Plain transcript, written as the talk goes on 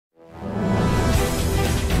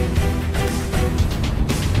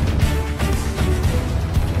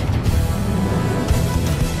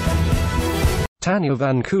Tanya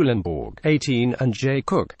Van Cuylenborg, 18, and Jay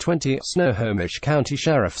Cook, 20, Snohomish County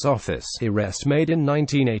Sheriff's Office. Arrest made in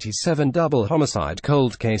 1987 double homicide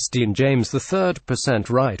cold case. Dean James III,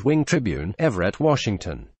 Right-Wing Tribune, Everett,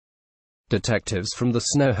 Washington. Detectives from the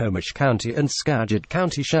Snohomish County and Skagit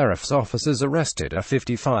County Sheriff's Offices arrested a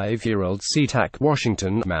 55-year-old SeaTac,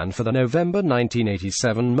 Washington, man for the November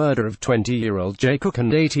 1987 murder of 20-year-old Jay Cook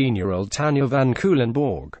and 18-year-old Tanya Van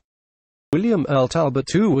Cuylenborg. William Earl Talbot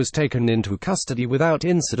II was taken into custody without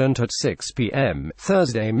incident at 6 p.m.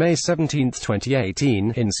 Thursday, May 17,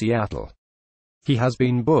 2018, in Seattle. He has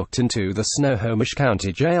been booked into the Snohomish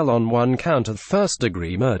County Jail on one count of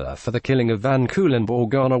first-degree murder for the killing of Van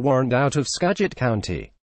Cuylenborg on a warrant out of Skagit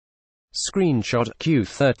County. Screenshot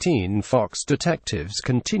Q13. Fox detectives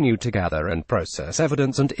continue to gather and process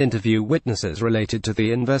evidence and interview witnesses related to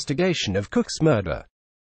the investigation of Cook's murder.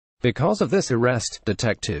 Because of this arrest,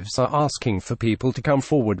 detectives are asking for people to come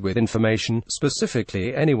forward with information,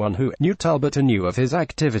 specifically anyone who knew Talbot and knew of his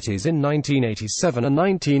activities in 1987 and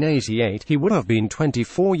 1988. He would have been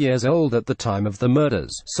 24 years old at the time of the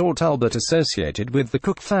murders. Saw Talbot associated with the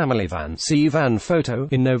Cook family van. See van photo,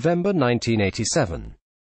 in November 1987.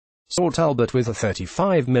 Saw Talbot with a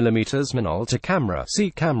 35mm Minolta camera.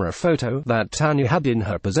 See camera photo that Tanya had in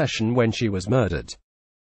her possession when she was murdered.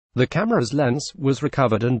 The camera's lens was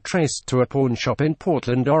recovered and traced to a pawn shop in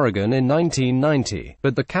Portland, Oregon in 1990,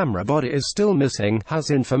 but the camera body is still missing.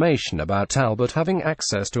 Has information about Talbot having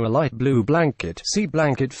access to a light blue blanket, see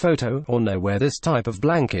blanket photo, or know where this type of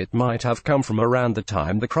blanket might have come from around the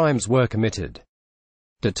time the crimes were committed.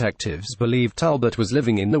 Detectives believe Talbot was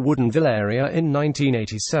living in the Woodinville area in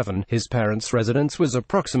 1987. His parents' residence was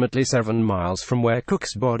approximately 7 miles from where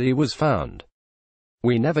Cook's body was found.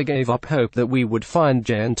 "We never gave up hope that we would find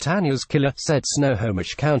Jay and Tanya's killer," said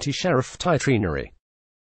Snohomish County Sheriff Ty Trienery.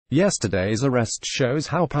 Yesterday's arrest shows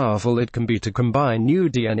how powerful it can be to combine new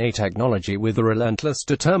DNA technology with the relentless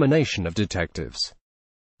determination of detectives.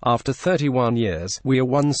 "After 31 years, we are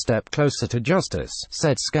one step closer to justice,"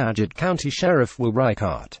 said Skagit County Sheriff Will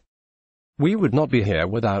Reichart. "We would not be here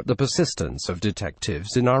without the persistence of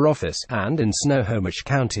detectives in our office, and in Snohomish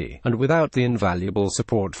County, and without the invaluable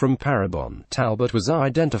support from Parabon." Talbot was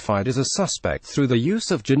identified as a suspect through the use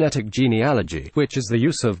of genetic genealogy, which is the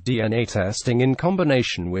use of DNA testing in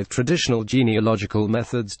combination with traditional genealogical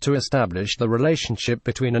methods to establish the relationship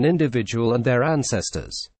between an individual and their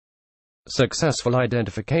ancestors. Successful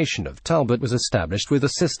identification of Talbot was established with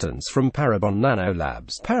assistance from Parabon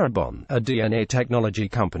Nanolabs. Parabon, a DNA technology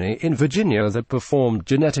company in Virginia that performed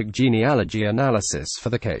genetic genealogy analysis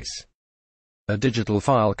for the case. A digital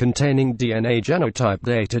file containing DNA genotype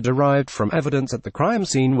data derived from evidence at the crime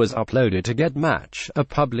scene was uploaded to GetMatch, a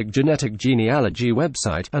public genetic genealogy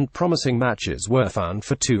website, and promising matches were found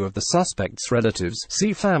for 2 of the suspect's relatives.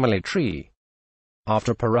 See family tree.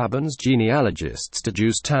 After Parabon's genealogists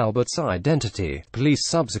deduced Talbot's identity, police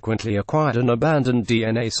subsequently acquired an abandoned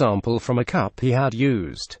DNA sample from a cup he had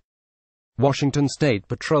used. Washington State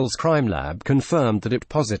Patrol's crime lab confirmed that it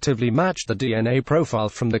positively matched the DNA profile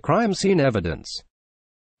from the crime scene evidence.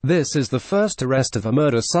 This is the first arrest of a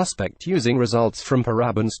murder suspect using results from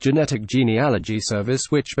Parabon's genetic genealogy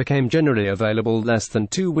service, which became generally available less than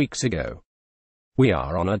 2 weeks ago. "We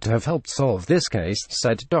are honored to have helped solve this case,"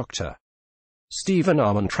 said Dr. Stephen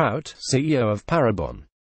Armentrout, CEO of Parabon.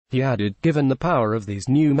 He added, "Given the power of these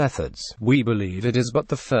new methods, we believe it is but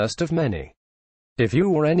the first of many. If you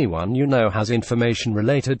or anyone you know has information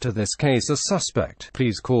related to this case or suspect,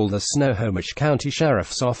 please call the Snohomish County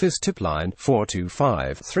Sheriff's Office tip line,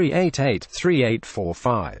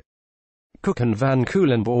 425-388-3845. Cook and Van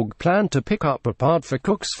Cuylenborg planned to pick up a part for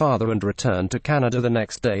Cook's father and return to Canada the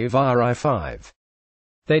next day via I-5.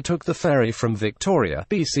 They took the ferry from Victoria,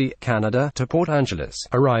 BC, Canada, to Port Angeles,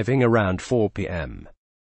 arriving around 4 p.m.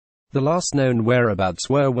 The last known whereabouts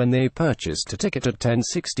were when they purchased a ticket at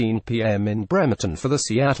 10:16 p.m. in Bremerton for the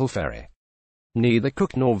Seattle ferry. Neither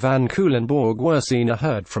Cook nor Van Cuylenborg were seen or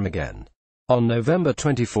heard from again. On November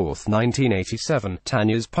 24, 1987,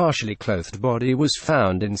 Tanya's partially clothed body was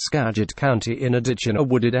found in Skagit County in a ditch in a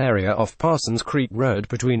wooded area off Parsons Creek Road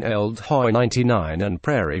between Old Highway 99 and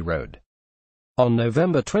Prairie Road. On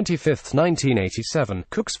November 25, 1987,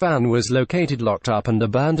 Cook's van was located locked up and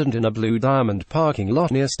abandoned in a Blue Diamond parking lot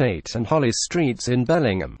near State and Hollis Streets in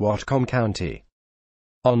Bellingham, Whatcom County.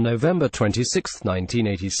 On November 26,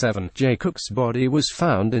 1987, Jay Cook's body was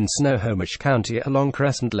found in Snohomish County along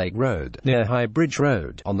Crescent Lake Road, near High Bridge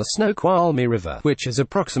Road, on the Snoqualmie River, which is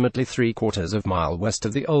approximately 3/4 of a mile west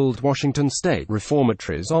of the old Washington State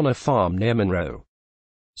Reformatories on a farm near Monroe.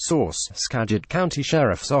 Source: Skagit County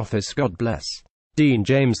Sheriff's Office. God bless. Dean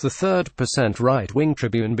James III Right Wing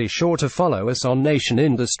Tribune. Be sure to follow us on Nation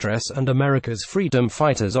in Distress and America's Freedom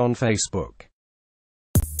Fighters on Facebook.